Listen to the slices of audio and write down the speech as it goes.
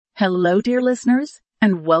Hello, dear listeners,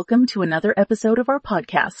 and welcome to another episode of our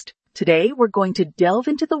podcast. Today, we're going to delve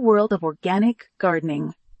into the world of organic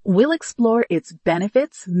gardening. We'll explore its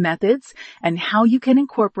benefits, methods, and how you can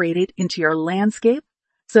incorporate it into your landscape.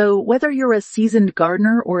 So whether you're a seasoned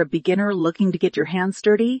gardener or a beginner looking to get your hands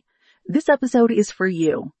dirty, this episode is for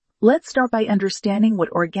you. Let's start by understanding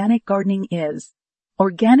what organic gardening is.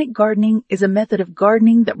 Organic gardening is a method of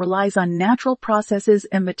gardening that relies on natural processes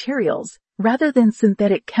and materials rather than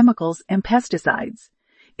synthetic chemicals and pesticides.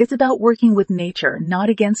 It's about working with nature, not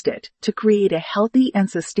against it, to create a healthy and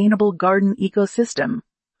sustainable garden ecosystem.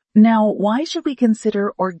 Now, why should we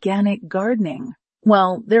consider organic gardening?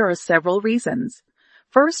 Well, there are several reasons.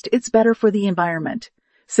 First, it's better for the environment.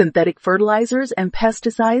 Synthetic fertilizers and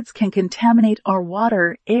pesticides can contaminate our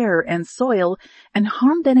water, air, and soil and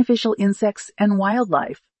harm beneficial insects and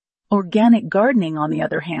wildlife. Organic gardening, on the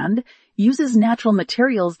other hand, uses natural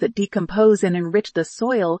materials that decompose and enrich the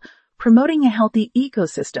soil, promoting a healthy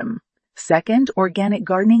ecosystem. Second, organic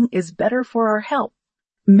gardening is better for our health.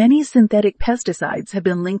 Many synthetic pesticides have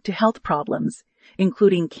been linked to health problems,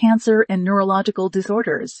 including cancer and neurological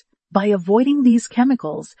disorders. By avoiding these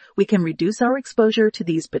chemicals, we can reduce our exposure to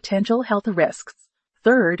these potential health risks.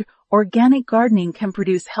 Third, organic gardening can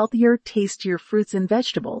produce healthier, tastier fruits and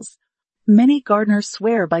vegetables. Many gardeners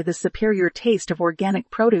swear by the superior taste of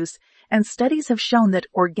organic produce, and studies have shown that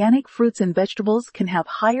organic fruits and vegetables can have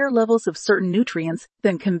higher levels of certain nutrients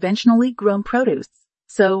than conventionally grown produce.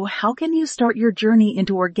 So how can you start your journey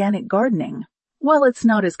into organic gardening? Well, it's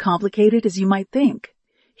not as complicated as you might think.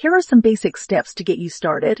 Here are some basic steps to get you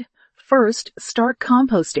started. First, start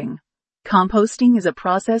composting. Composting is a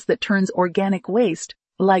process that turns organic waste,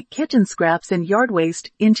 like kitchen scraps and yard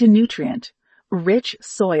waste, into nutrient-rich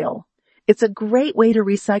soil. It's a great way to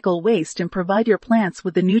recycle waste and provide your plants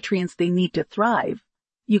with the nutrients they need to thrive.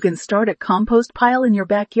 You can start a compost pile in your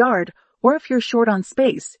backyard, or if you're short on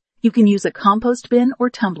space, you can use a compost bin or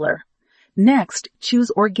tumbler. Next,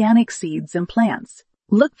 choose organic seeds and plants.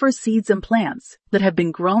 Look for seeds and plants that have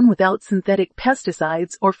been grown without synthetic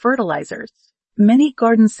pesticides or fertilizers. Many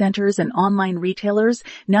garden centers and online retailers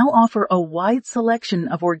now offer a wide selection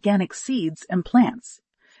of organic seeds and plants.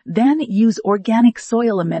 Then use organic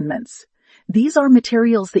soil amendments. These are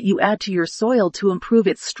materials that you add to your soil to improve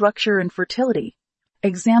its structure and fertility.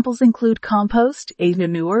 Examples include compost, aid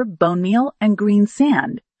manure, bone meal, and green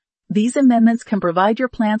sand. These amendments can provide your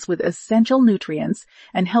plants with essential nutrients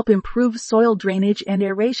and help improve soil drainage and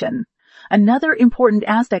aeration. Another important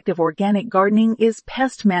aspect of organic gardening is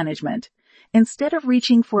pest management. Instead of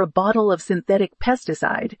reaching for a bottle of synthetic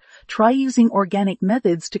pesticide, try using organic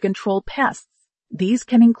methods to control pests. These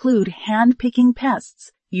can include hand-picking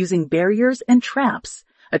pests, using barriers and traps,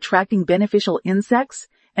 attracting beneficial insects,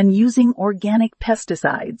 and using organic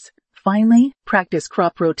pesticides. Finally, practice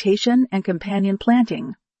crop rotation and companion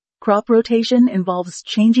planting. Crop rotation involves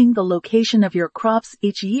changing the location of your crops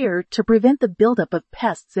each year to prevent the buildup of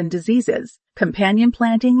pests and diseases. Companion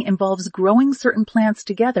planting involves growing certain plants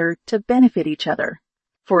together to benefit each other.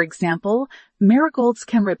 For example, marigolds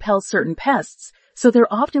can repel certain pests, so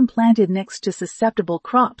they're often planted next to susceptible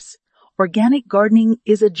crops. Organic gardening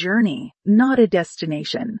is a journey, not a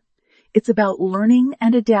destination. It's about learning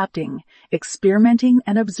and adapting, experimenting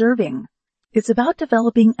and observing. It's about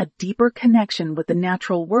developing a deeper connection with the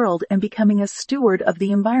natural world and becoming a steward of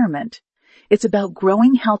the environment. It's about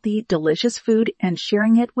growing healthy, delicious food and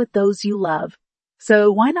sharing it with those you love.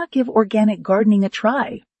 So why not give organic gardening a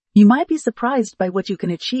try? You might be surprised by what you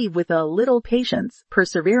can achieve with a little patience,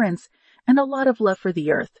 perseverance, and a lot of love for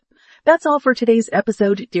the earth. That's all for today's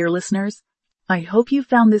episode, dear listeners. I hope you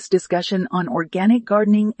found this discussion on organic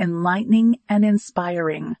gardening enlightening and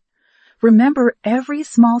inspiring. Remember, every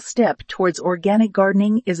small step towards organic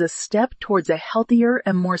gardening is a step towards a healthier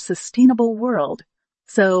and more sustainable world.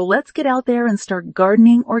 So let's get out there and start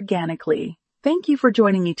gardening organically. Thank you for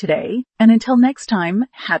joining me today, and until next time,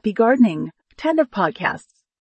 happy gardening. Tandem Podcasts.